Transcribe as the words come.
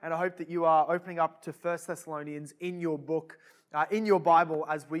And I hope that you are opening up to 1 Thessalonians in your book, in your Bible,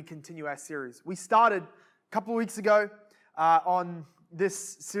 as we continue our series. We started a couple of weeks ago on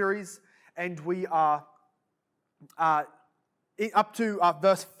this series, and we are up to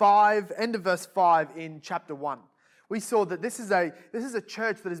verse 5, end of verse 5 in chapter 1. We saw that this is a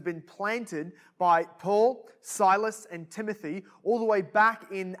church that has been planted by Paul, Silas, and Timothy all the way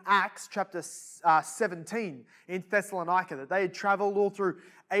back in Acts chapter 17 in Thessalonica, that they had traveled all through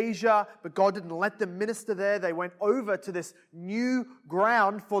Asia, but God didn't let them minister there. They went over to this new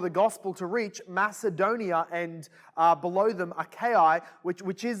ground for the gospel to reach, Macedonia, and below them Achaia,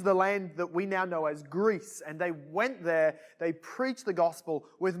 which is the land that we now know as Greece. And they went there, they preached the gospel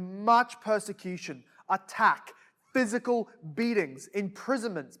with much persecution, attack, physical beatings,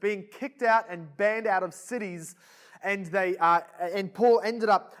 imprisonments, being kicked out and banned out of cities, and Paul ended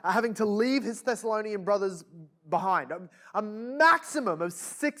up having to leave his Thessalonian brothers behind. A maximum of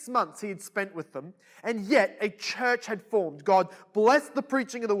 6 months he had spent with them, and yet a church had formed. God blessed the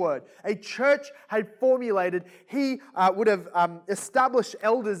preaching of the word. A church had formulated. He would have established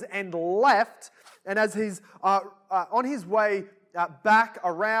elders and left, and as he's on his way back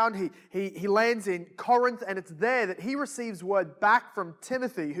around, he lands in Corinth, and it's there that he receives word back from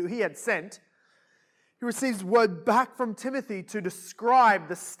Timothy, who he had sent. He receives word back from Timothy to describe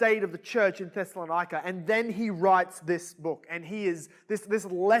the state of the church in Thessalonica, and then he writes this book, and he is this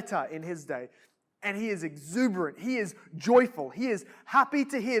letter in his day, and he is exuberant, he is joyful, he is happy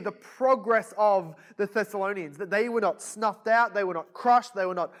to hear the progress of the Thessalonians, that they were not snuffed out, they were not crushed, they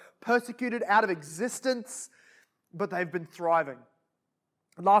were not persecuted out of existence, but they've been thriving.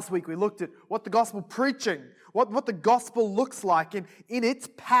 Last week we looked at what the gospel preaching, what the gospel looks like in its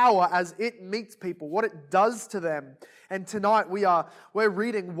power as it meets people, what it does to them. And tonight we're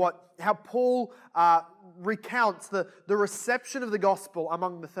reading how Paul recounts the reception of the gospel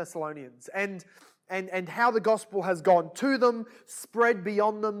among the Thessalonians and how the gospel has gone to them, spread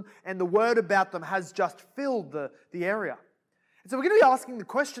beyond them, and the word about them has just filled the area. And so we're going to be asking the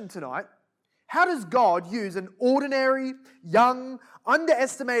question tonight: how does God use an ordinary, young,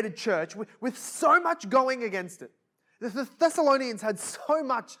 underestimated church with so much going against it? The Thessalonians had so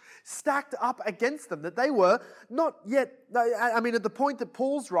much stacked up against them that they were not yet, at the point that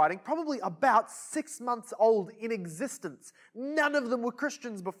Paul's writing, probably about 6 months old in existence. None of them were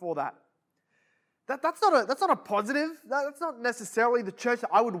Christians before that. That's not a positive. That's not necessarily the church that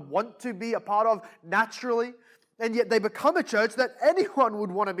I would want to be a part of naturally. And yet they become a church that anyone would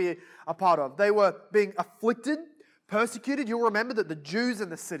want to be a part of. They were being afflicted, persecuted. You'll remember that the Jews in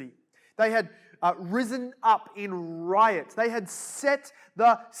the city, they had risen up in riots. They had set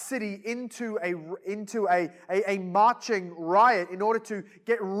the city into a marching riot in order to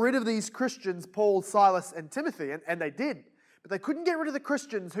get rid of these Christians, Paul, Silas, and Timothy, and they did. But they couldn't get rid of the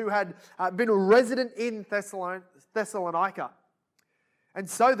Christians who had been resident in Thessalonica. And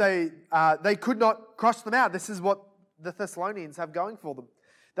so they could not crush them out. This is what the Thessalonians have going for them.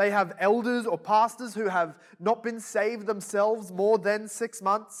 They have elders or pastors who have not been saved themselves more than 6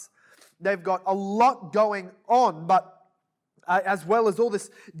 months. They've got a lot going on, but as well as all this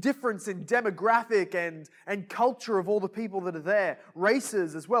difference in demographic and culture of all the people that are there,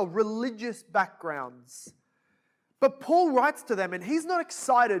 races as well, religious backgrounds. But Paul writes to them, and he's not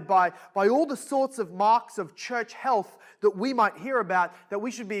excited by all the sorts of marks of church health that we might hear about, that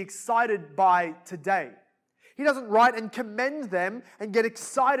we should be excited by today. He doesn't write and commend them and get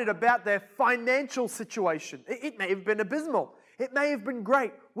excited about their financial situation. It may have been abysmal. It may have been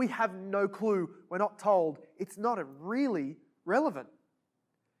great. We have no clue. We're not told. It's not really relevant.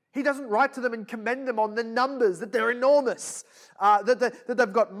 He doesn't write to them and commend them on the numbers, that they're enormous, that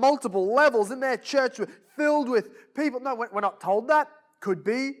they've got multiple levels in their church filled with people. No, we're not told that. Could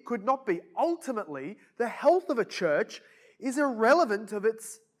be, could not be. Ultimately, the health of a church is irrelevant of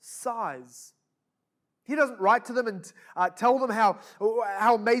its size. He doesn't write to them and tell them how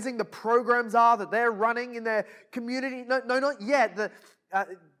amazing the programs are that they're running in their community. No, not yet.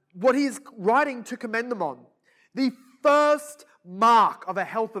 What he's writing to commend them on. The first mark of a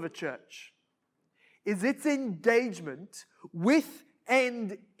health of a church is its engagement with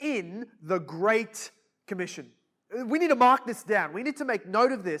and in the Great Commission. We need to mark this down. We need to make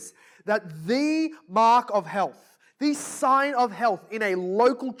note of this, that the mark of health, the sign of health in a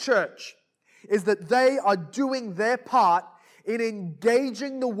local church is that they are doing their part in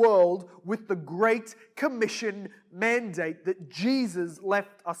engaging the world with the Great Commission mandate that Jesus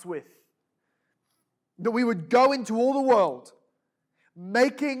left us with. That we would go into all the world,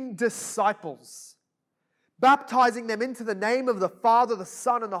 making disciples, baptizing them into the name of the Father, the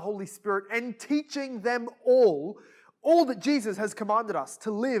Son, and the Holy Spirit, and teaching them all all that Jesus has commanded us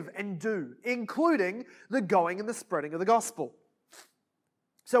to live and do, including the going and the spreading of the gospel.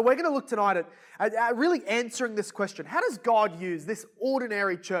 So we're going to look tonight at really answering this question. How does God use this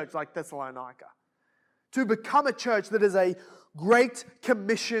ordinary church like Thessalonica to become a church that is a great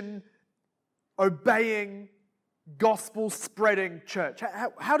commission, obeying, gospel-spreading church?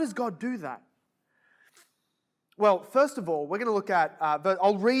 How does God do that? Well, first of all, we're going to look at,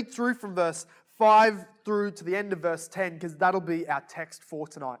 I'll read through from verse 5 through to the end of verse 10, because that'll be our text for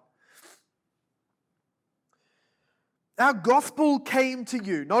tonight. Our gospel came to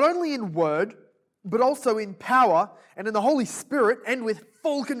you, not only in word, but also in power and in the Holy Spirit and with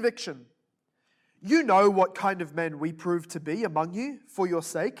full conviction. You know what kind of men we proved to be among you for your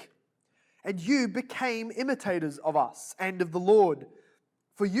sake, and you became imitators of us and of the Lord,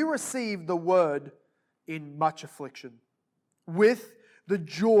 for you received the word in much affliction, with the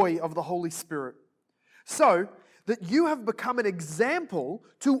joy of the Holy Spirit, so that you have become an example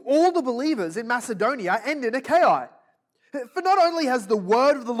to all the believers in Macedonia and in Achaia. For not only has the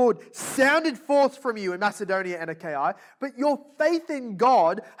word of the Lord sounded forth from you in Macedonia and Achaia, but your faith in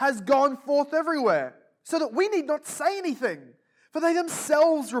God has gone forth everywhere, so that we need not say anything. For they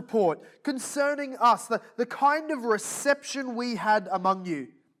themselves report concerning us the kind of reception we had among you,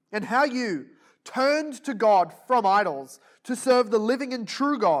 and how you turned to God from idols to serve the living and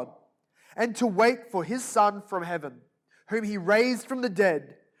true God, and to wait for his Son from heaven, whom he raised from the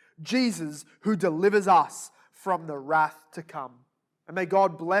dead, Jesus, who delivers us from the wrath to come. And may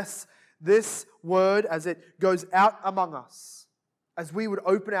God bless this word as it goes out among us, as we would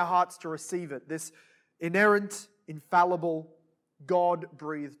open our hearts to receive it, this inerrant, infallible,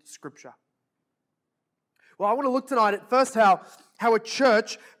 God-breathed Scripture. Well, I want to look tonight at first how a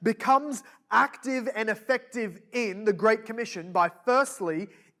church becomes active and effective in the Great Commission by firstly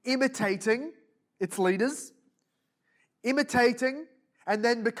imitating its leaders, imitating and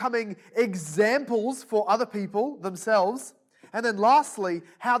then becoming examples for other people themselves, and then lastly,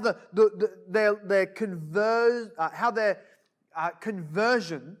 how their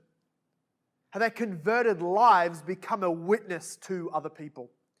converted lives become a witness to other people.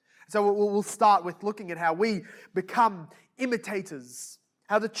 So we'll start with looking at how we become imitators,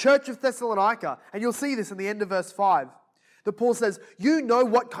 how the church of Thessalonica, and you'll see this in the end of verse 5, that Paul says, you know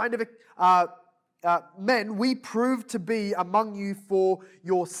what kind of men we proved to be among you for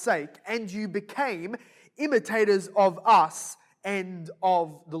your sake, and you became imitators of us and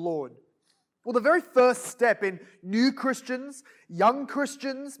of the Lord. Well, the very first step in new Christians, young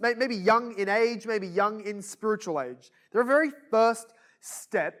Christians, maybe young in age, maybe young in spiritual age, their very first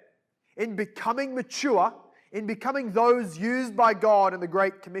step in becoming mature, in becoming those used by God in the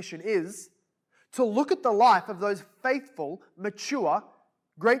Great Commission is to look at the life of those faithful, mature,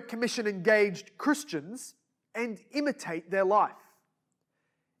 Great Commission engaged Christians and imitate their life.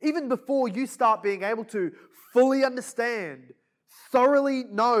 Even before you start being able to fully understand, thoroughly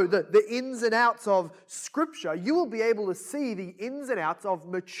know the ins and outs of Scripture, you will be able to see the ins and outs of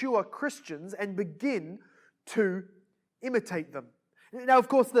mature Christians and begin to imitate them. Now, of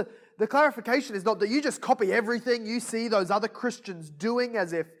course, the clarification is not that you just copy everything you see those other Christians doing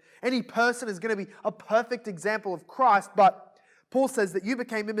as if any person is going to be a perfect example of Christ, but Paul says that you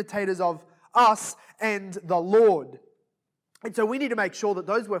became imitators of us and the Lord. And so we need to make sure that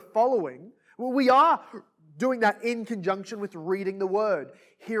those we're following, we are doing that in conjunction with reading the Word,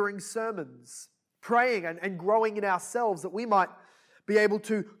 hearing sermons, praying and growing in ourselves, that we might be able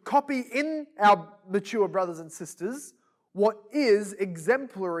to copy in our mature brothers and sisters what is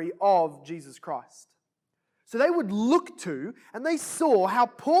exemplary of Jesus Christ. So they would look to, and they saw how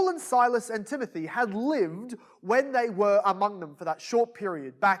Paul and Silas and Timothy had lived when they were among them for that short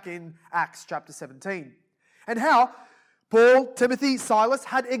period back in Acts chapter 17. And how Paul, Timothy, Silas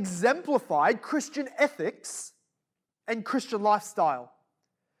had exemplified Christian ethics and Christian lifestyle.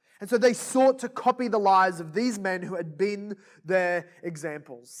 And so they sought to copy the lives of these men who had been their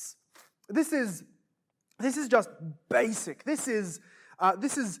examples. This is just basic. This is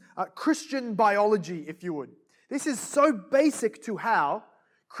Christian biology, if you would. This is so basic to how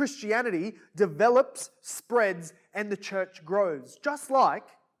Christianity develops, spreads, and the church grows. Just like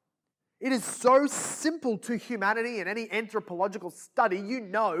it is so simple to humanity in any anthropological study, you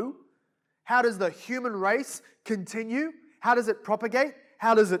know, how does the human race continue? How does it propagate?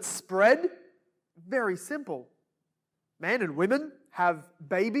 How does it spread? Very simple. Men and women have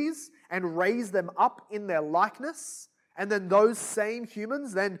babies and raise them up in their likeness. And then those same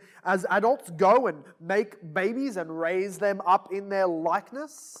humans then as adults go and make babies and raise them up in their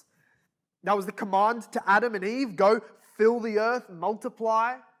likeness. That was the command to Adam and Eve, go fill the earth,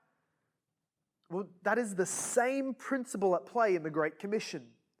 multiply. Well, that is the same principle at play in the Great Commission.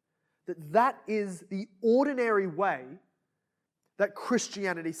 That is the ordinary way that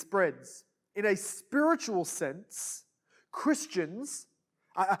Christianity spreads. In a spiritual sense, Christians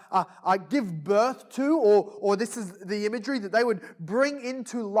give birth to, or this is the imagery that they would bring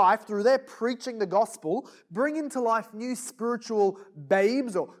into life through their preaching the gospel, bring into life new spiritual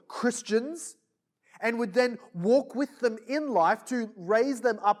babes or Christians, and would then walk with them in life to raise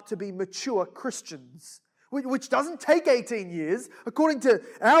them up to be mature Christians, which doesn't take 18 years. According to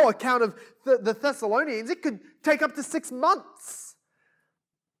our account of the Thessalonians, it could take up to 6 months.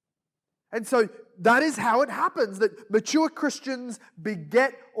 And so that is how it happens, that mature Christians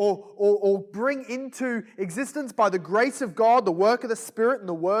beget or bring into existence by the grace of God, the work of the Spirit and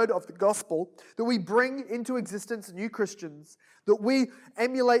the word of the gospel, that we bring into existence new Christians, that we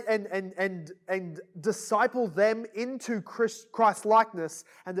emulate and disciple them into Christ likeness,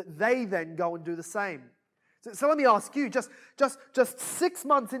 and that they then go and do the same. So let me ask you, just 6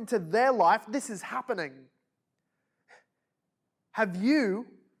 months into their life, this is happening. Have you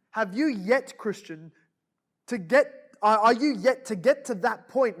yet, Christian, are you yet to get to that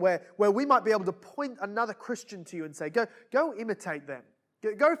point where we might be able to point another Christian to you and say, go imitate them.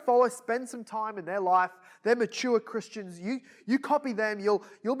 Go follow, spend some time in their life. They're mature Christians. You copy them,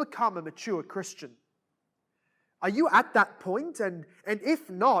 you'll become a mature Christian. Are you at that point? And if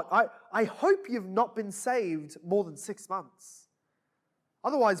not, I hope you've not been saved more than 6 months.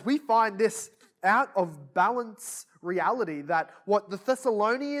 Otherwise, we find this out of balance reality that what the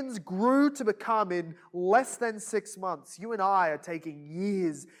Thessalonians grew to become in less than 6 months, you and I are taking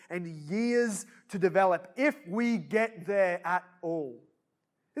years and years to develop if we get there at all.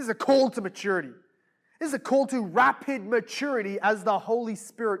 This is a call to maturity. This is a call to rapid maturity as the Holy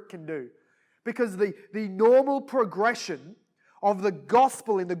Spirit can do. Because the normal progression of the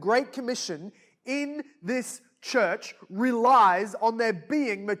gospel in the Great Commission in this church relies on there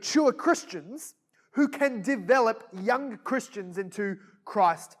being mature Christians who can develop young Christians into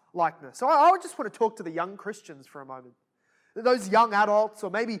Christ likeness. So I just want to talk to the young Christians for a moment. Those young adults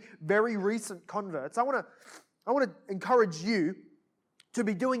or maybe very recent converts. I want to encourage you to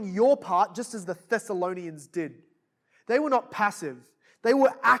be doing your part just as the Thessalonians did. They were not passive. They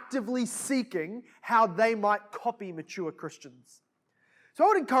were actively seeking how they might copy mature Christians. So I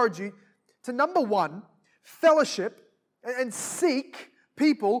would encourage you to, number one, fellowship and seek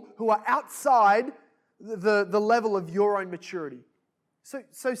people who are outside the level of your own maturity.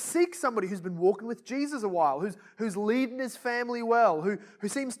 So seek somebody who's been walking with Jesus a while, who's leading his family well, who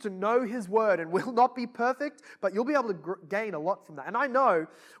seems to know his word and will not be perfect, but you'll be able to gain a lot from that. And I know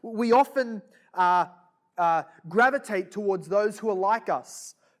we often gravitate towards those who are like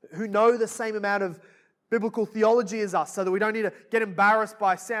us, who know the same amount of biblical theology as us, so that we don't need to get embarrassed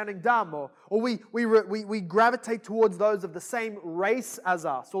by sounding dumb, or we gravitate towards those of the same race as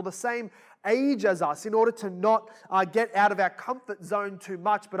us, or the same age as us, in order to not get out of our comfort zone too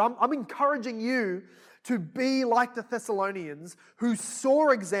much. But I'm encouraging you to be like the Thessalonians, who saw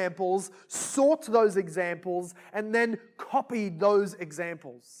examples, sought those examples, and then copied those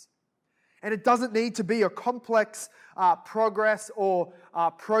examples. And it doesn't need to be a complex progress or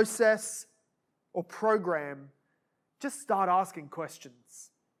process or program. Just start asking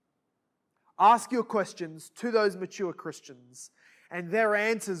questions. Ask your questions to those mature Christians, and their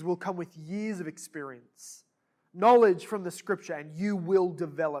answers will come with years of experience, knowledge from the Scripture, and you will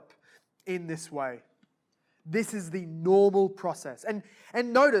develop in this way. This is the normal process.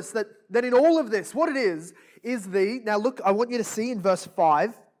 And notice that in all of this, what it is now look, I want you to see in verse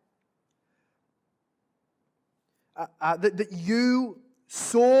 5, that you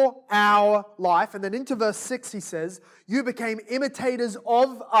saw our life. And then into verse 6 he says, you became imitators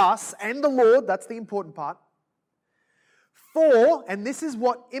of us and the Lord. That's the important part. For, and this is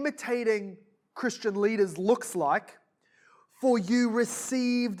what imitating Christian leaders looks like, for you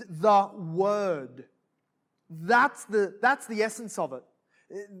received the word. That's the essence of it.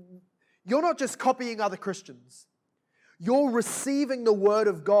 You're not just copying other Christians. You're receiving the word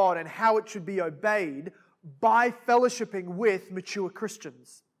of God and how it should be obeyed by fellowshipping with mature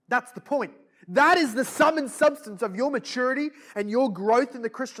Christians. That's the point. That is the sum and substance of your maturity and your growth in the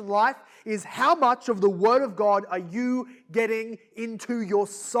Christian life, is how much of the Word of God are you getting into your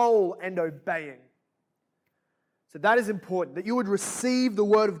soul and obeying. So that is important, that you would receive the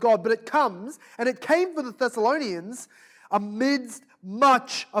Word of God. But it comes, and it came for the Thessalonians, amidst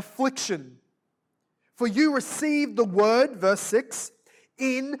much affliction. For you received the Word, verse 6,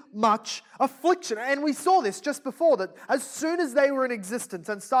 in much affliction. And we saw this just before, that as soon as they were in existence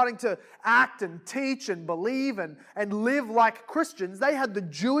and starting to act and teach and believe and live like Christians, they had the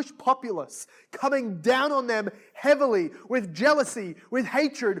Jewish populace coming down on them heavily with jealousy, with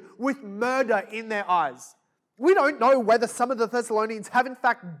hatred, with murder in their eyes. We don't know whether some of the Thessalonians have in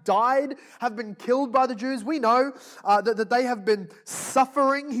fact died, have been killed by the Jews. We know that they have been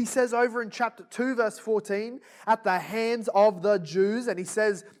suffering, he says over in chapter 2, verse 14, at the hands of the Jews. And he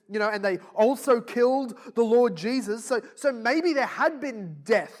says, and they also killed the Lord Jesus. So maybe there had been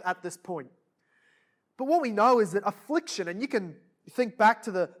death at this point. But what we know is that affliction, and you can think back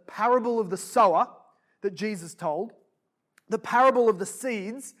to the parable of the sower that Jesus told, the parable of the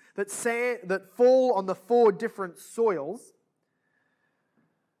seeds that fall on the 4 different soils.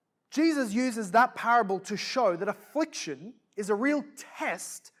 Jesus uses that parable to show that affliction is a real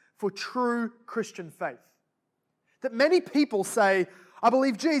test for true Christian faith. That many people say, I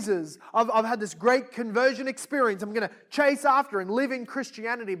believe Jesus, I've had this great conversion experience, I'm going to chase after and live in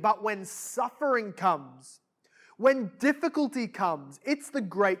Christianity, but when suffering comes, when difficulty comes, it's the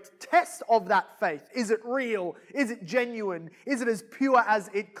great test of that faith. Is it real? Is it genuine? Is it as pure as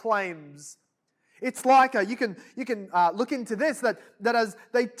it claims? It's like, you can look into this, that as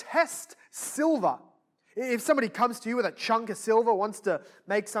they test silver, if somebody comes to you with a chunk of silver, wants to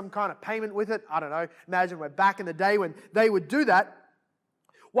make some kind of payment with it, I don't know, imagine we're back in the day when they would do that.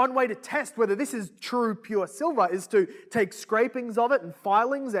 One way to test whether this is true pure silver is to take scrapings of it and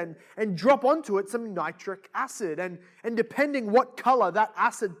filings and drop onto it some nitric acid. And depending what color that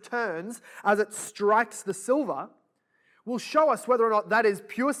acid turns as it strikes the silver, will show us whether or not that is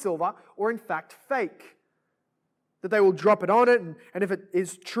pure silver or in fact fake. That they will drop it on it, and if it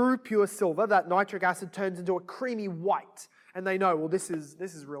is true pure silver, that nitric acid turns into a creamy white. And they know, well, this is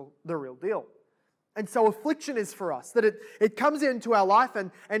the real deal. And so affliction is for us, that it comes into our life,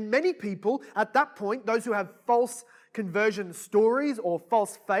 and many people at that point, those who have false conversion stories or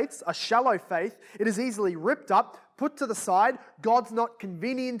false faiths, a shallow faith, it is easily ripped up, put to the side. God's not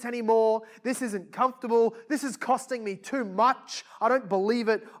convenient anymore. This isn't comfortable. This is costing me too much. I don't believe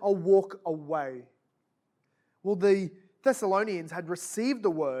it. I'll walk away. Well, the Thessalonians had received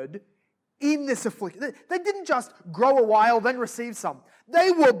the word in this affliction. They didn't just grow a while, then receive some. They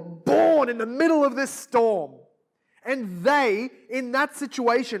were born in the middle of this storm. And they, in that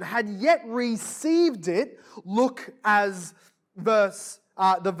situation, had yet received it. Look as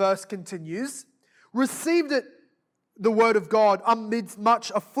the verse continues. Received it, the word of God, amidst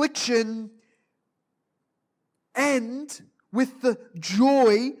much affliction and with the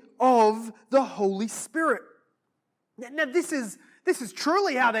joy of the Holy Spirit. Now this is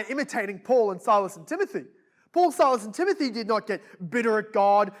truly how they're imitating Paul and Silas and Timothy. Paul, Silas, and Timothy did not get bitter at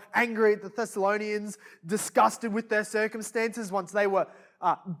God, angry at the Thessalonians, disgusted with their circumstances once they were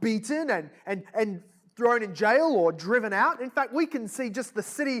beaten and thrown in jail or driven out. In fact, we can see just the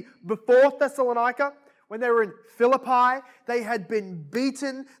city before Thessalonica. When they were in Philippi, they had been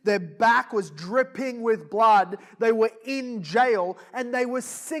beaten, their back was dripping with blood, they were in jail, and they were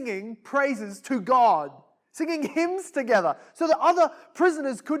singing praises to God, singing hymns together so that other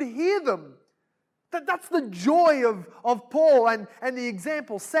prisoners could hear them. That's the joy of Paul and the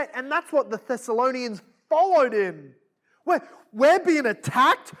example set, and that's what the Thessalonians followed in. We're being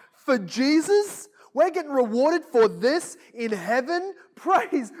attacked for Jesus. We're getting rewarded for this in heaven.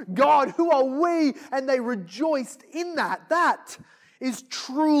 Praise God, who are we? And they rejoiced in that. That is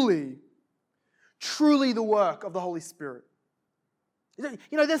truly the work of the Holy Spirit.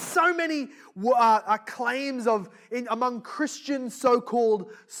 You know, there's so many claims among Christian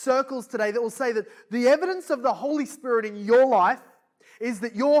so-called circles today that will say that the evidence of the Holy Spirit in your life is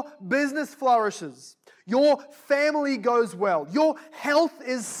that your business flourishes, your family goes well, your health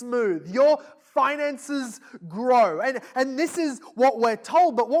is smooth, your finances grow. And this is what we're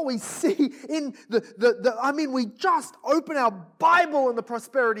told, but what we see in we just open our Bible and the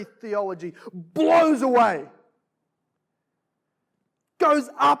prosperity theology blows away.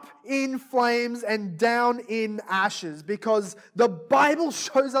 Goes up in flames and down in ashes, because the Bible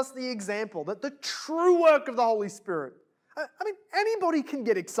shows us the example that the true work of the Holy Spirit, anybody can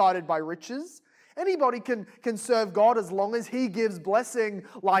get excited by riches. Anybody can serve God as long as He gives blessing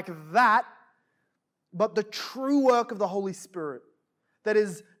like that. But the true work of the Holy Spirit that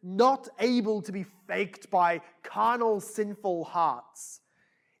is not able to be faked by carnal, sinful hearts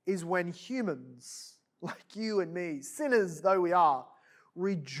is when humans like you and me, sinners though we are,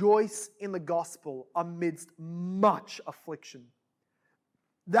 rejoice in the gospel amidst much affliction.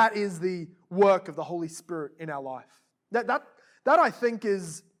 That is the work of the Holy Spirit in our life. That I think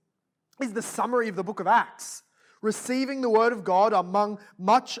is the summary of the book of Acts. receiving the word of God among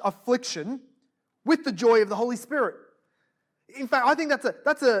much affliction with the joy of the Holy Spirit. In fact, I think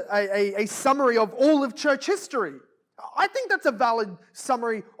that's a summary of all of church history. I think that's a valid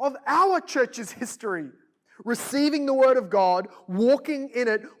summary of our church's history. Receiving the word of God, walking in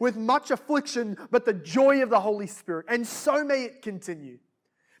it with much affliction, but the joy of the Holy Spirit. And so may it continue.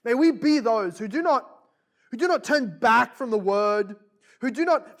 May we be those who do not turn back from the word, who do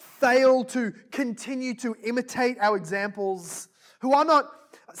not fail to continue to imitate our examples, who are not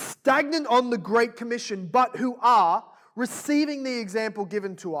stagnant on the Great Commission, but who are receiving the example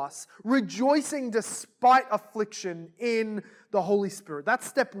given to us, rejoicing despite affliction in the Holy Spirit. That's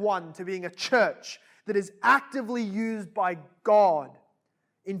step one to being a church that is actively used by God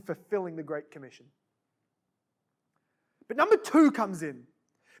in fulfilling the Great Commission. But number two comes in,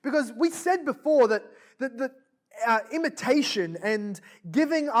 because we said before that imitation and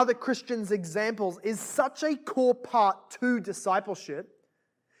giving other Christians examples is such a core part to discipleship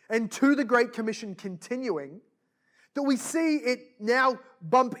and to the Great Commission continuing, that we see it now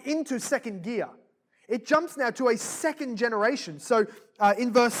bump into second gear. It jumps now to a second generation. So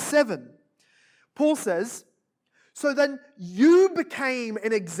in verse 7, Paul says, "So then you became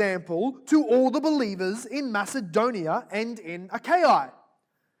an example to all the believers in Macedonia and in Achaia."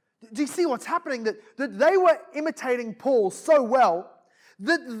 Do you see what's happening? That they were imitating Paul so well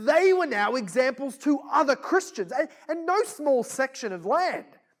that they were now examples to other Christians. And no small section of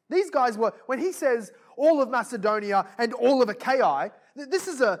land. These guys were, when he says all of Macedonia and all of Achaia, this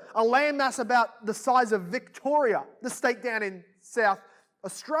is a landmass about the size of Victoria, the state down in South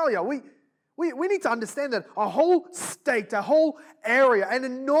Australia. We need to understand that a whole state, a whole area, an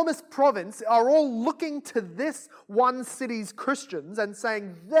enormous province are all looking to this one city's Christians and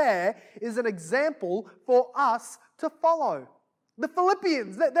saying there is an example for us to follow. The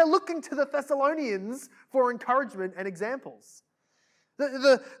Philippians, they're looking to the Thessalonians for encouragement and examples.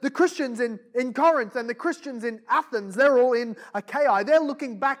 The Christians in Corinth and the Christians in Athens, they're all in Achaia. They're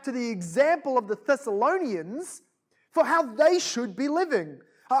looking back to the example of the Thessalonians for how they should be living.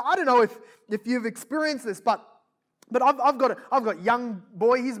 I don't know if you've experienced this, but I've got a young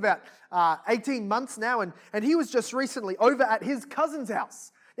boy. He's about 18 months now, and he was just recently over at his cousin's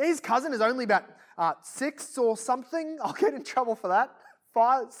house. Now, his cousin is only about 6 or something. I'll get in trouble for that.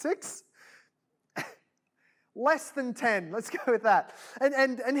 5, 6? Less than 10, let's go with that.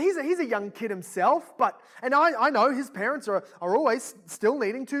 And he's a young kid himself, and I know his parents are always still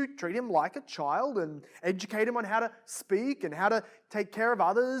needing to treat him like a child and educate him on how to speak and how to take care of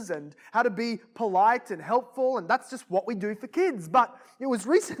others and how to be polite and helpful, and that's just what we do for kids. But it was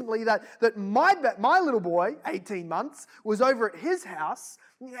recently that my little boy, 18 months, was over at his house,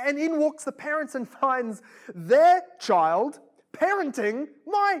 and in walks the parents and finds their child parenting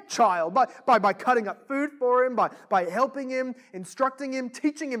my child by cutting up food for him, by helping him, instructing him,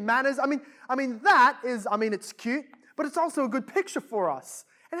 teaching him manners. I mean it's cute, but it's also a good picture for us.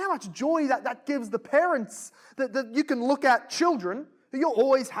 And how much joy that gives the parents that you can look at children that you're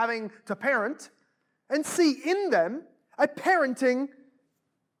always having to parent and see in them a parenting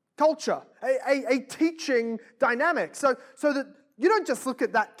culture, a teaching dynamic. So that you don't just look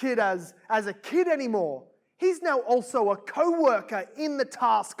at that kid as a kid anymore. He's now also a co-worker in the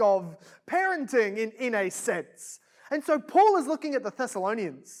task of parenting in a sense. And so Paul is looking at the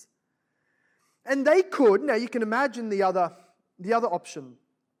Thessalonians. And they could, now you can imagine the other option.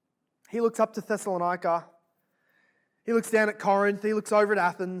 He looks up to Thessalonica. He looks down at Corinth. He looks over at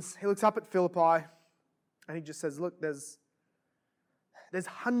Athens. He looks up at Philippi. And he just says, look, there's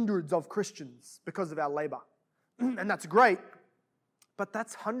hundreds of Christians because of our labor. And that's great. But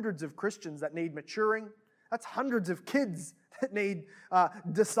that's hundreds of Christians that need maturing. That's hundreds of kids that need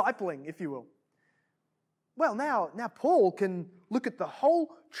discipling, if you will. Well, now Paul can look at the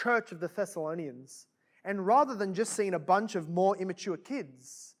whole church of the Thessalonians, and rather than just seeing a bunch of more immature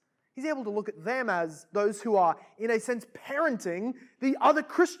kids, he's able to look at them as those who are, in a sense, parenting the other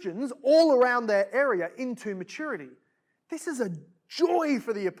Christians all around their area into maturity. This is a joy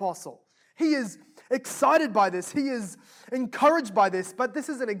for the apostle. He is excited by this. He is encouraged by this. But this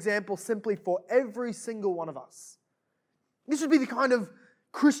is an example simply for every single one of us. This should be the kind of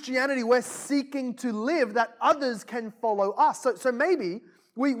Christianity we're seeking to live that others can follow us. So maybe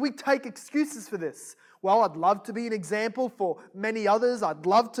we take excuses for this. Well, I'd love to be an example for many others. I'd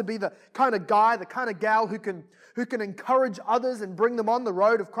love to be the kind of guy, the kind of gal who can encourage others and bring them on the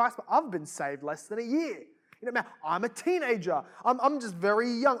road of Christ. But I've been saved less than a year. I'm a teenager. I'm just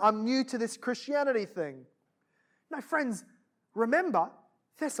very young. I'm new to this Christianity thing. No, friends, remember,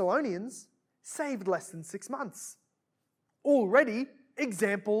 Thessalonians saved less than 6 months. Already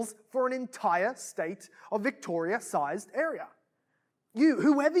examples for an entire state of Victoria-sized area. You,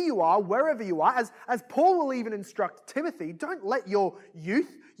 whoever you are, wherever you are, as Paul will even instruct Timothy, don't let your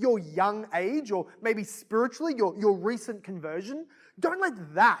youth, your young age, or maybe spiritually, your recent conversion, don't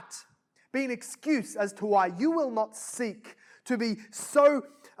let that be an excuse as to why you will not seek to be so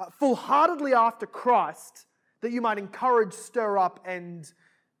full-heartedly after Christ that you might encourage, stir up, and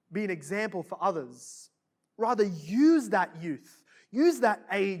be an example for others. Rather, use that youth. Use that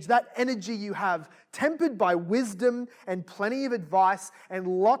age, that energy you have, tempered by wisdom and plenty of advice and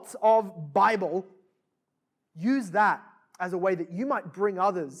lots of Bible. Use that as a way that you might bring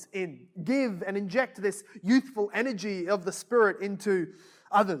others in. Give and inject this youthful energy of the Spirit into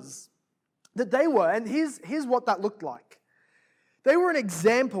others. That they were, and here's what that looked like. They were an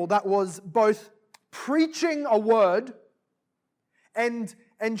example that was both preaching a word and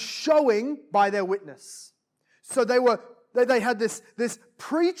showing by their witness. So they had this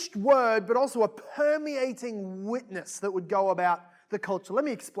preached word, but also a permeating witness that would go about the culture. Let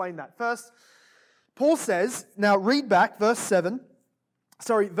me explain that. First, Paul says, now read back verse 8.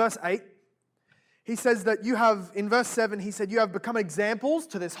 He says that you have, in verse 7, he said, you have become examples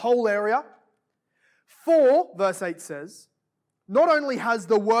to this whole area. For, verse 8 says, not only has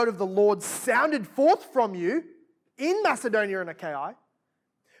the word of the Lord sounded forth from you in Macedonia and Achaia,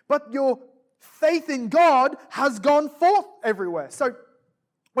 but your faith in God has gone forth everywhere. So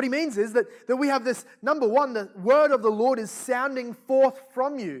what he means is that we have this, number one, the word of the Lord is sounding forth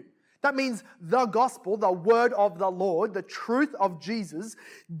from you. That means the gospel, the word of the Lord, the truth of Jesus,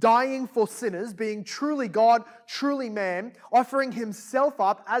 dying for sinners, being truly God, truly man, offering himself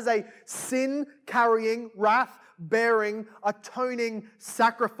up as a sin-carrying, wrath-bearing, atoning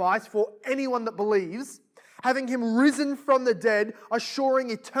sacrifice for anyone that believes, having him risen from the dead, assuring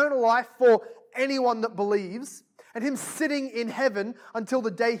eternal life for anyone that believes, and him sitting in heaven until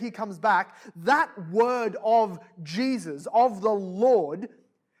the day he comes back. That word of Jesus, of the Lord,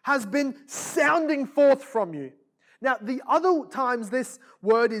 has been sounding forth from you. Now, the other times this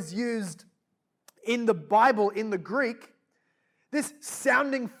word is used in the Bible, in the Greek, this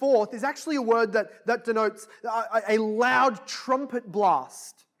sounding forth is actually a word that denotes a loud trumpet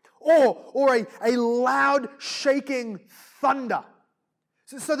blast or a loud shaking thunder.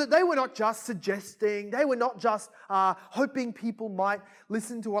 So that they were not just suggesting, they were not just hoping people might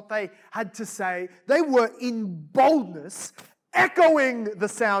listen to what they had to say. They were in boldness, echoing the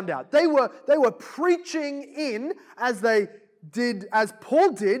sound out. They were preaching in, as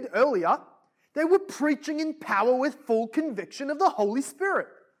Paul did earlier, they were preaching in power with full conviction of the Holy Spirit.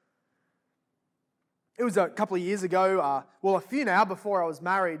 It was a couple of years ago, a few now, before I was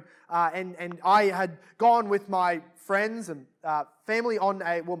married, and I had gone with my friends and family on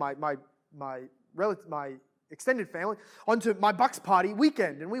my extended family onto my Bucks party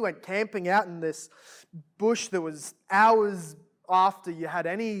weekend, and we went camping out in this bush that was hours after you had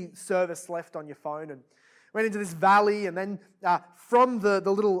any service left on your phone, and went into this valley, and then from the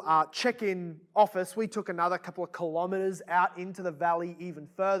little check-in office, we took another couple of kilometers out into the valley even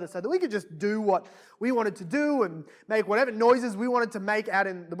further so that we could just do what we wanted to do and make whatever noises we wanted to make out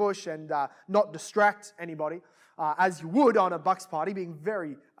in the bush and not distract anybody, as you would on a Bucks party, being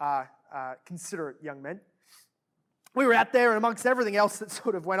very considerate young men. We were out there, and amongst everything else that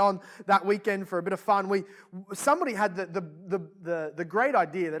sort of went on that weekend for a bit of fun, somebody had the great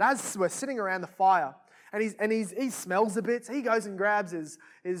idea that as we're sitting around the fire, and he smells a bit, so he goes and grabs his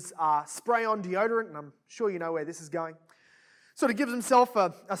spray-on deodorant, and I'm sure you know where this is going. Sort of gives himself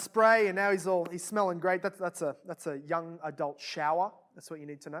a spray, and now he's smelling great. That's a young adult shower. That's what you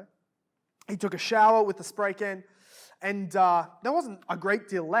need to know. He took a shower with the spray can, and there wasn't a great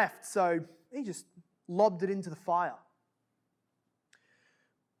deal left, so he just lobbed it into the fire.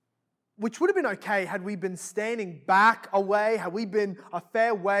 Which would have been okay had we been standing back away, had we been a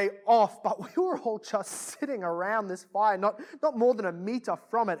fair way off, but we were all just sitting around this fire, not more than a meter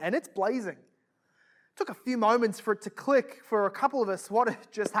from it, and it's blazing. It took a few moments for it to click for a couple of us what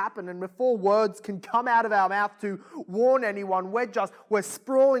had just happened, and before words can come out of our mouth to warn anyone, we're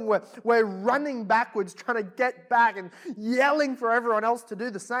sprawling, we're running backwards, trying to get back and yelling for everyone else to do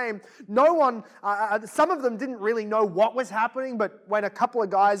the same. No one, some of them didn't really know what was happening, but when a couple of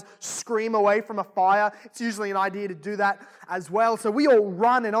guys scream away from a fire, it's usually an idea to do that as well. So we all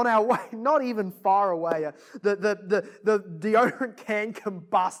run, and on our way, not even far away, the deodorant can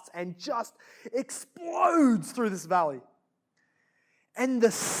combusts and just explodes through this valley. And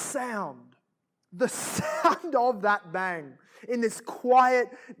the sound of that bang in this quiet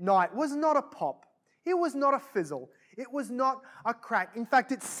night was not a pop. It was not a fizzle. It was not a crack. In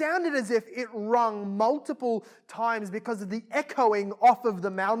fact, it sounded as if it rung multiple times because of the echoing off of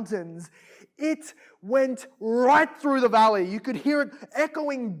the mountains. It went right through the valley. You could hear it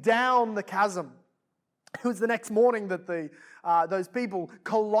echoing down the chasm. It was the next morning that those people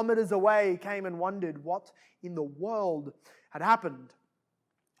kilometers away came and wondered what in the world had happened.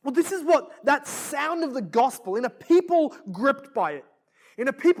 Well, this is what that sound of the gospel in a people gripped by it, in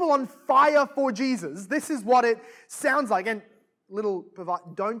a people on fire for Jesus, this is what it sounds like. And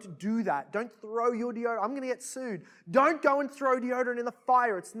don't do that. Don't throw your deodorant. I'm going to get sued. Don't go and throw deodorant in the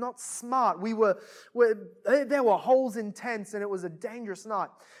fire. It's not smart. There were holes in tents and it was a dangerous night.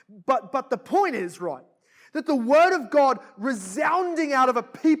 But the point is, right, that the word of God resounding out of a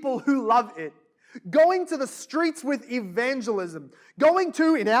people who love it, going to the streets with evangelism, going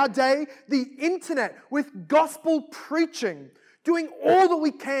to, in our day, the internet with gospel preaching, doing all that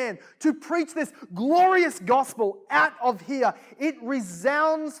we can to preach this glorious gospel out of here. It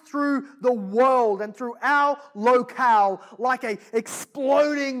resounds through the world and through our locale like an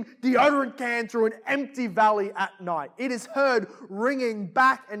exploding deodorant can through an empty valley at night. It is heard ringing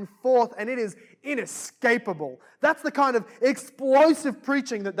back and forth, and it is inescapable. That's the kind of explosive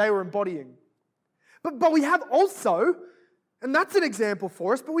preaching that they were embodying. But we have also, and that's an example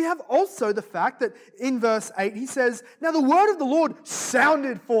for us, but we have also the fact that in verse 8 he says, "Now the word of the Lord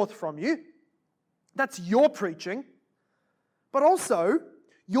sounded forth from you." That's your preaching. But also,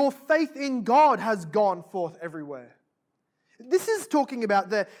 your faith in God has gone forth everywhere. This is talking about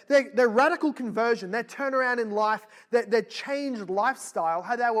their radical conversion, their turnaround in life, their changed lifestyle,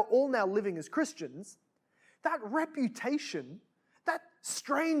 how they were all now living as Christians. That reputation, that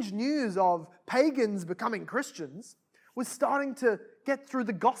strange news of pagans becoming Christians was starting to get through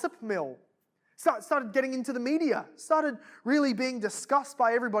the gossip mill, started getting into the media, started really being discussed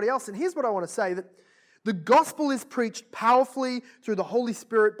by everybody else. And here's what I want to say, that the gospel is preached powerfully through the Holy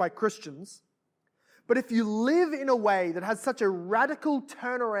Spirit by Christians. But if you live in a way that has such a radical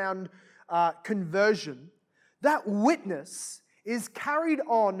turnaround conversion, that witness is carried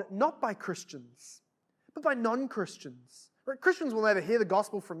on not by Christians, but by non-Christians. Christians will never hear the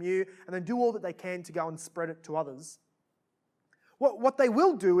gospel from you and then do all that they can to go and spread it to others. What they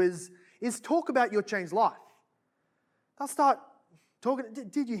will do is talk about your changed life. They'll start talking,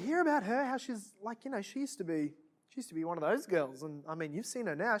 did you hear about her? How she's like, she used to be one of those girls. And I mean, you've seen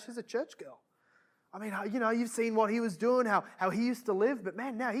her now. She's a church girl. I mean, you've seen what he was doing, how he used to live. But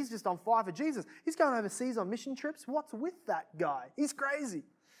man, now he's just on fire for Jesus. He's going overseas on mission trips. What's with that guy? He's crazy.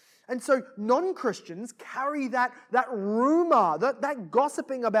 And so non-Christians carry that rumor, that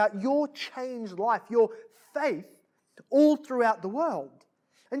gossiping about your changed life, your faith, all throughout the world.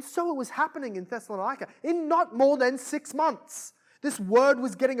 And so it was happening in Thessalonica. In not more than 6 months, this word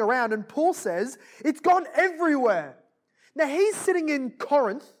was getting around, and Paul says it's gone everywhere. Now he's sitting in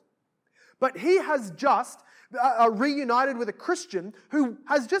Corinth, but he has just reunited with a Christian who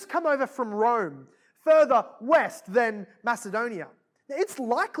has just come over from Rome, further west than Macedonia. It's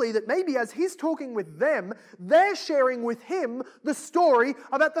likely that maybe as he's talking with them, they're sharing with him the story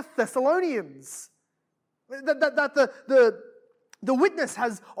about the Thessalonians. The witness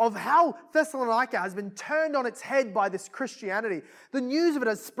of how Thessalonica has been turned on its head by this Christianity. The news of it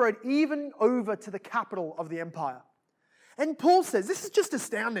has spread even over to the capital of the empire. And Paul says, this is just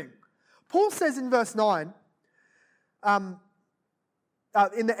astounding. Paul says in verse 9,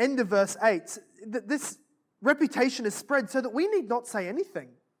 in the end of verse 8, that this reputation is spread so that we need not say anything.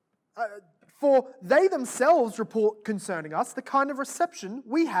 For they themselves report concerning us the kind of reception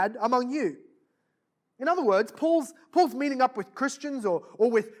we had among you. In other words, Paul's meeting up with Christians or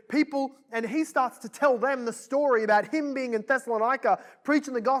with people, and he starts to tell them the story about him being in Thessalonica,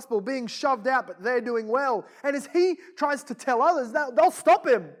 preaching the gospel, being shoved out, but they're doing well. And as he tries to tell others, they'll stop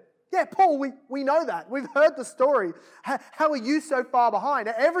him. Yeah, Paul, we know that. We've heard the story. How are you so far behind?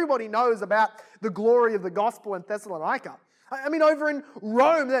 Everybody knows about the glory of the gospel in Thessalonica. I mean, over in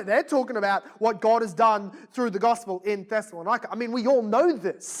Rome, they're talking about what God has done through the gospel in Thessalonica. I mean, we all know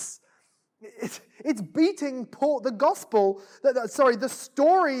this. It's beating Paul, the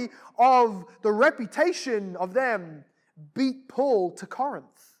story of the reputation of them beat Paul to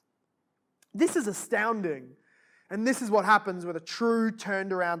Corinth. This is astounding. And this is what happens with a true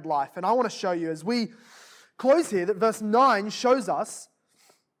turned around life. And I want to show you as we close here that verse 9 shows us,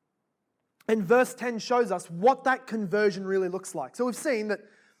 and verse 10 shows us what that conversion really looks like. So we've seen that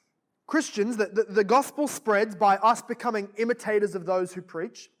Christians, that the gospel spreads by us becoming imitators of those who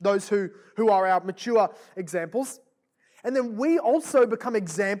preach, those who are our mature examples. And then we also become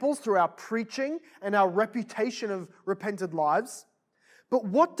examples through our preaching and our reputation of repented lives. But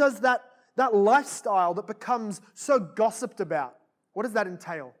what does that that lifestyle that becomes so gossiped about, what does that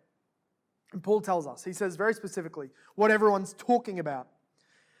entail? And Paul tells us, he says very specifically, what everyone's talking about.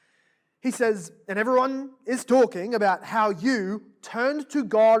 He says, and everyone is talking about how you turned to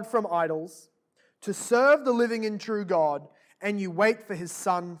God from idols to serve the living and true God, and you wait for His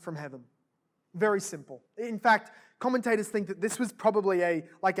Son from heaven. Very simple. In fact, commentators think that this was probably a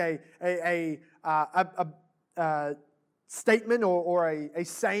statement or a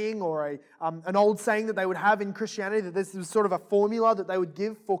saying or an old saying that they would have in Christianity, that this was sort of a formula that they would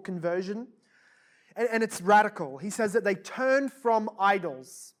give for conversion. And it's radical. He says that they turned from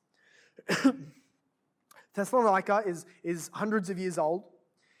idols. Thessalonica is hundreds of years old.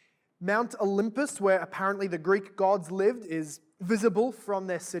 Mount Olympus, where apparently the Greek gods lived, is visible from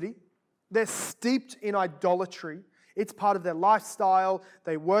their city. They're steeped in idolatry. It's part of their lifestyle.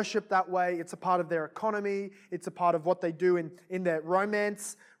 They worship that way. It's a part of their economy. It's a part of what they do in their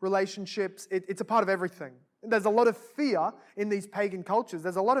romance relationships. It's a part of everything. There's a lot of fear in these pagan cultures.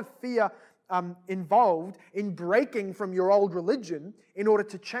 There's a lot of fear involved in breaking from your old religion in order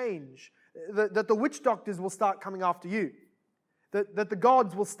to change. That the witch doctors will start coming after you. That the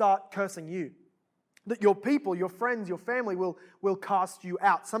gods will start cursing you. That your people, your friends, your family will cast you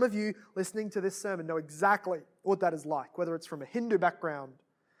out. Some of you listening to this sermon know exactly what that is like, whether it's from a Hindu background,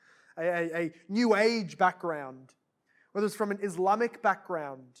 a New Age background, whether it's from an Islamic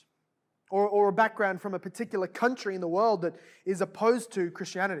background, or a background from a particular country in the world that is opposed to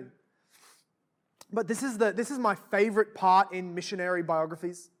Christianity. But this is my favorite part in missionary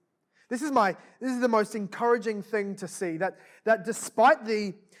biographies. This is the most encouraging thing to see, that despite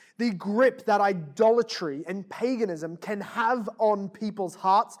the grip that idolatry and paganism can have on people's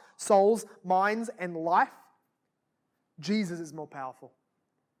hearts, souls, minds, and life, Jesus is more powerful.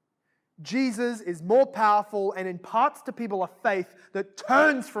 Jesus is more powerful and imparts to people a faith that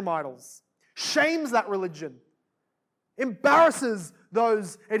turns from idols, shames that religion, embarrasses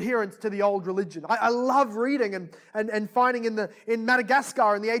those adherents to the old religion. I love reading and finding in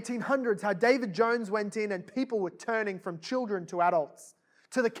Madagascar in the 1800s how David Jones went in and people were turning from children to adults,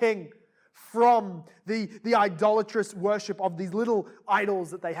 to the king, from the idolatrous worship of these little idols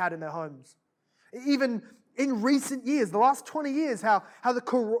that they had in their homes. Even in recent years, the last 20 years, how the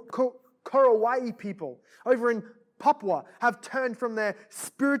Korowai people over in Papua have turned from their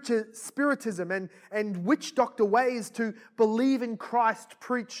spiritism and witch doctor ways to believe in Christ,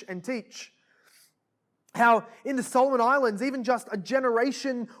 preach and teach. How in the Solomon Islands, even just a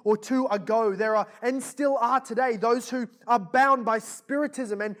generation or two ago, there are, and still are today, those who are bound by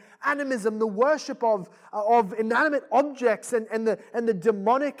spiritism and animism, the worship of inanimate objects and the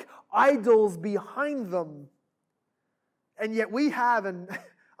demonic idols behind them. And yet we have, and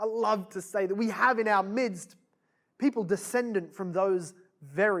I love to say that we have in our midst people descendant from those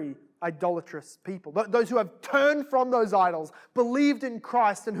very idolatrous people. Those who have turned from those idols, believed in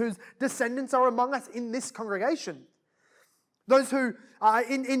Christ, and whose descendants are among us in this congregation. Those who,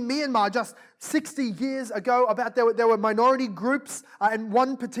 in Myanmar, just 60 years ago, there were minority groups, and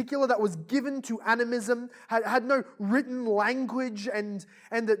one particular that was given to animism, had no written language, and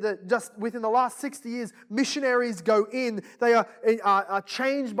just within the last 60 years, missionaries go in, they are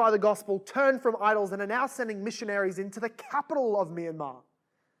changed by the gospel, turn from idols, and are now sending missionaries into the capital of Myanmar.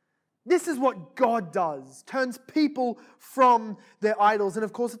 This is what God does, turns people from their idols. And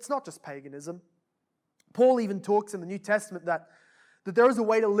of course, it's not just paganism. Paul even talks in the New Testament that there is a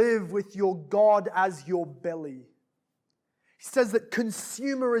way to live with your God as your belly. He says that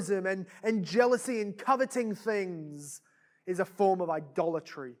consumerism and jealousy and coveting things is a form of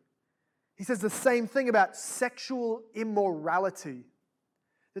idolatry. He says the same thing about sexual immorality.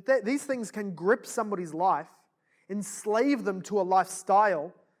 That these things can grip somebody's life, enslave them to a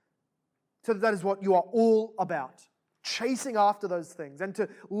lifestyle, so that is what you are all about, chasing after those things. And to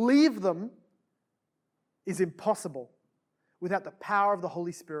leave them is impossible without the power of the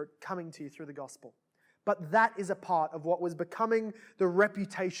Holy Spirit coming to you through the gospel. But that is a part of what was becoming the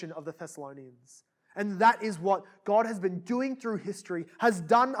reputation of the Thessalonians. And that is what God has been doing through history, has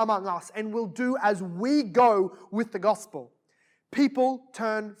done among us, and will do as we go with the gospel. People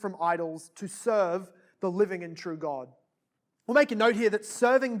turn from idols to serve the living and true God. We'll make a note here that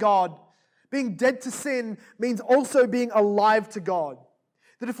serving God, being dead to sin, means also being alive to God.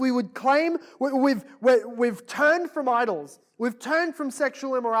 That if we would claim we've turned from idols, we've turned from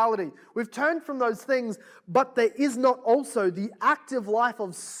sexual immorality, we've turned from those things, but there is not also the active life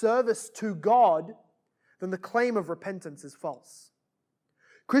of service to God, then the claim of repentance is false.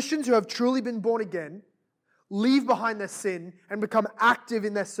 Christians who have truly been born again leave behind their sin and become active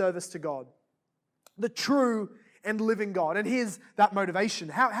in their service to God. The true and living God. And here's that motivation.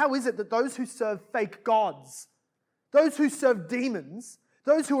 How is it that those who serve fake gods, those who serve demons,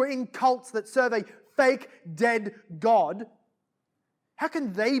 those who are in cults that serve a fake dead God, how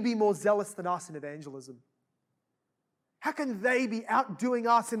can they be more zealous than us in evangelism? How can they be outdoing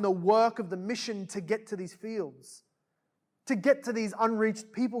us in the work of the mission to get to these fields, to get to these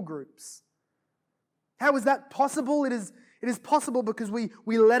unreached people groups? How is that possible? It is possible because we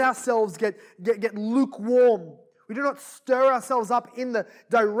let ourselves get lukewarm. We do not stir ourselves up in the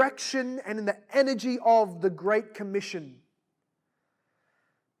direction and in the energy of the Great Commission.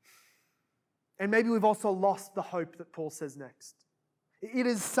 And maybe we've also lost the hope that Paul says next. It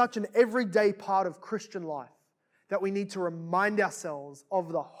is such an everyday part of Christian life that we need to remind ourselves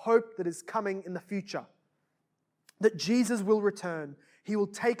of the hope that is coming in the future. That Jesus will return. He will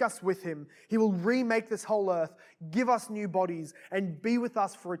take us with Him. He will remake this whole earth, give us new bodies, and be with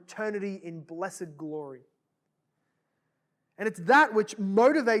us for eternity in blessed glory. And it's that which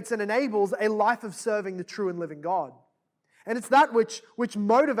motivates and enables a life of serving the true and living God. And it's that which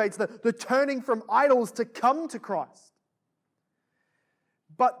motivates the turning from idols to come to Christ.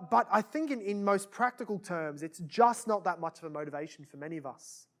 But I think in most practical terms, it's just not that much of a motivation for many of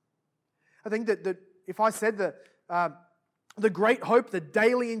us. I think that if I said the great hope, the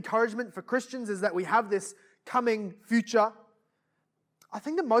daily encouragement for Christians is that we have this coming future, I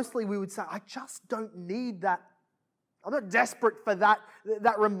think that mostly we would say, I just don't need that. I'm not desperate for that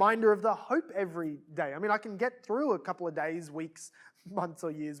reminder of the hope every day. I mean, I can get through a couple of days, weeks, months or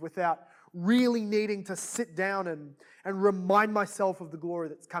years without really needing to sit down and remind myself of the glory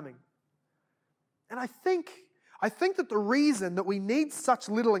that's coming. And I think that the reason that we need such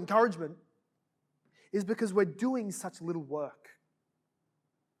little encouragement is because we're doing such little work.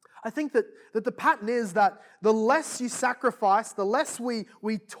 I think that the pattern is that the less you sacrifice, the less we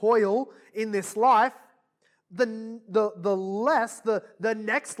toil in this life, the less the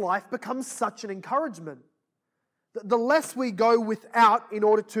next life becomes such an encouragement. The less we go without in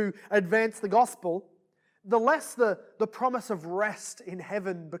order to advance the gospel, the less the promise of rest in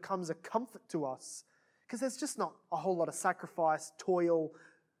heaven becomes a comfort to us. Because there's just not a whole lot of sacrifice, toil,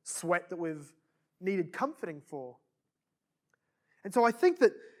 sweat that we've needed comforting for. And so I think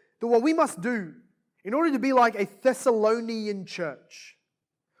that what we must do in order to be like a Thessalonian church,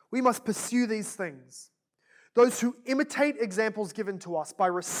 we must pursue these things. Those who imitate examples given to us by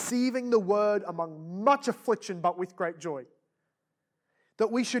receiving the word among much affliction but with great joy. That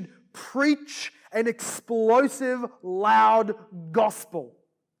we should preach an explosive, loud gospel.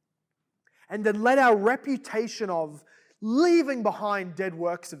 And then let our reputation of leaving behind dead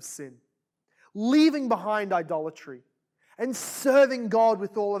works of sin, leaving behind idolatry, and serving God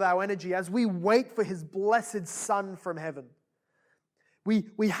with all of our energy as we wait for His blessed Son from heaven.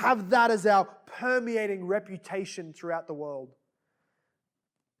 We have that as our permeating reputation throughout the world.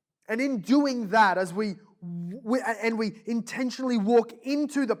 And in doing that, as we intentionally walk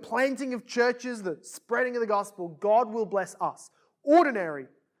into the planting of churches, the spreading of the gospel, God will bless us. Ordinary,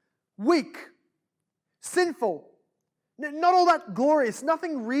 weak, sinful, not all that glorious,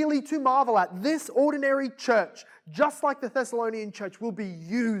 nothing really to marvel at. This ordinary church, just like the Thessalonian church, will be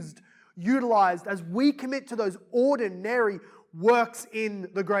utilized as we commit to those ordinary works in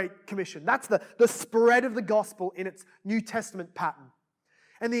the Great Commission. That's the spread of the gospel in its New Testament pattern.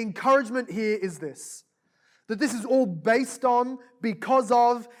 And the encouragement here is this, that this is all based on, because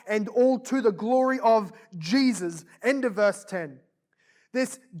of, and all to the glory of Jesus. End of verse 10.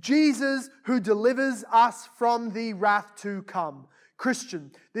 This Jesus who delivers us from the wrath to come.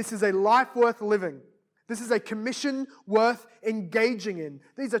 Christian, this is a life worth living. This is a commission worth engaging in.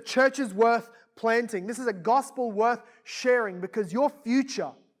 These are churches worth planting. This is a gospel worth sharing because your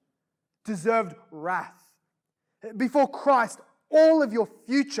future deserved wrath. Before Christ, all of your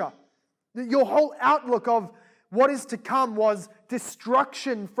future, your whole outlook of what is to come was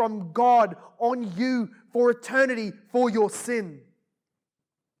destruction from God on you for eternity for your sin.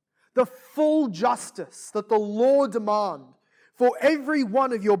 The full justice that the law demands for every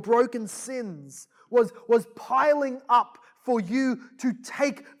one of your broken sins was piling up for you to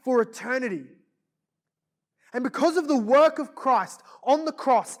take for eternity. And because of the work of Christ on the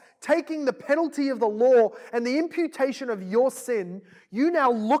cross, taking the penalty of the law and the imputation of your sin, you now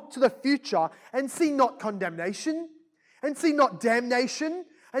look to the future and see not condemnation, and see not damnation,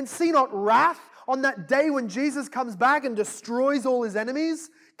 and see not wrath on that day when Jesus comes back and destroys all His enemies,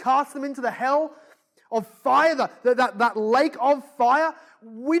 casts them into the hell of fire, that lake of fire.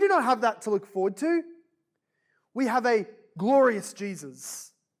 We do not have that to look forward to. We have a glorious Jesus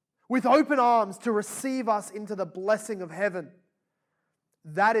with open arms to receive us into the blessing of heaven.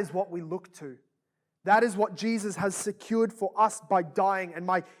 That is what we look to. That is what Jesus has secured for us by dying. And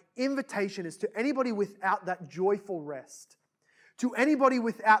my invitation is to anybody without that joyful rest, to anybody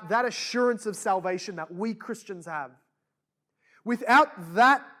without that assurance of salvation that we Christians have, without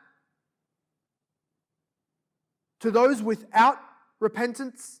that, to those without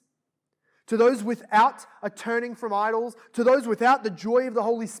repentance, to those without a turning from idols, to those without the joy of the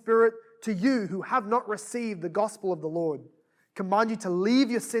Holy Spirit, to you who have not received the gospel of the Lord, command you to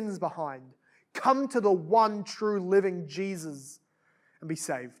leave your sins behind. Come to the one true living Jesus and be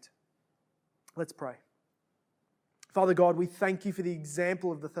saved. Let's pray. Father God, we thank you for the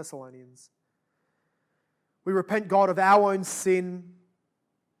example of the Thessalonians. We repent, God, of our own sin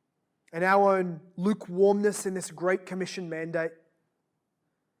and our own lukewarmness in this Great Commission mandate.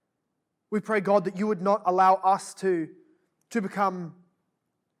 We pray, God, that you would not allow us to become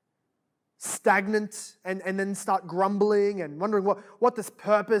stagnant and then start grumbling and wondering what this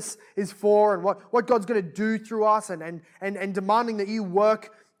purpose is for and what God's going to do through us and demanding that you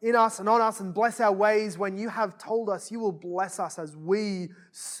work in us and on us and bless our ways when you have told us you will bless us as we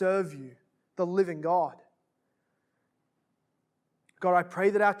serve you, the living God. God, I pray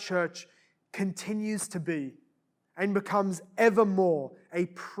that our church continues to be and becomes ever more a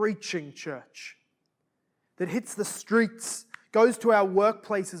preaching church that hits the streets, goes to our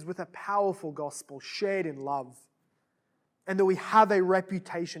workplaces with a powerful gospel shared in love, and that we have a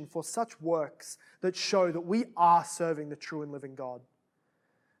reputation for such works that show that we are serving the true and living God.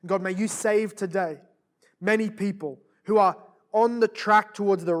 God, may you save today many people who are on the track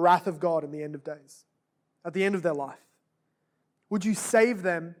towards the wrath of God in the end of days, at the end of their life. Would you save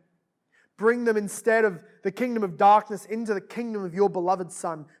them, bring them instead of the kingdom of darkness into the kingdom of your beloved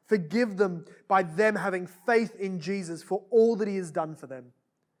Son. Forgive them by them having faith in Jesus for all that he has done for them.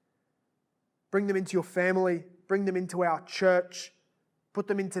 Bring them into your family, bring them into our church, put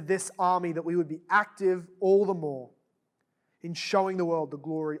them into this army that we would be active all the more in showing the world the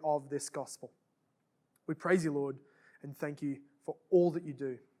glory of this gospel. We praise you, Lord, and thank you for all that you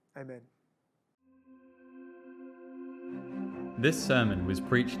do. Amen. This sermon was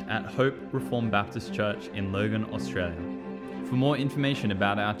preached at Hope Reformed Baptist Church in Logan, Australia. For more information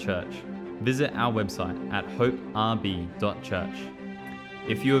about our church, visit our website at hoperb.church.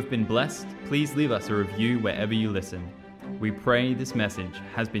 If you have been blessed, please leave us a review wherever you listen. We pray this message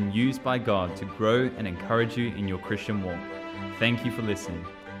has been used by God to grow and encourage you in your Christian walk. Thank you for listening.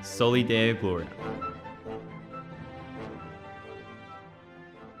 Soli Deo Gloria.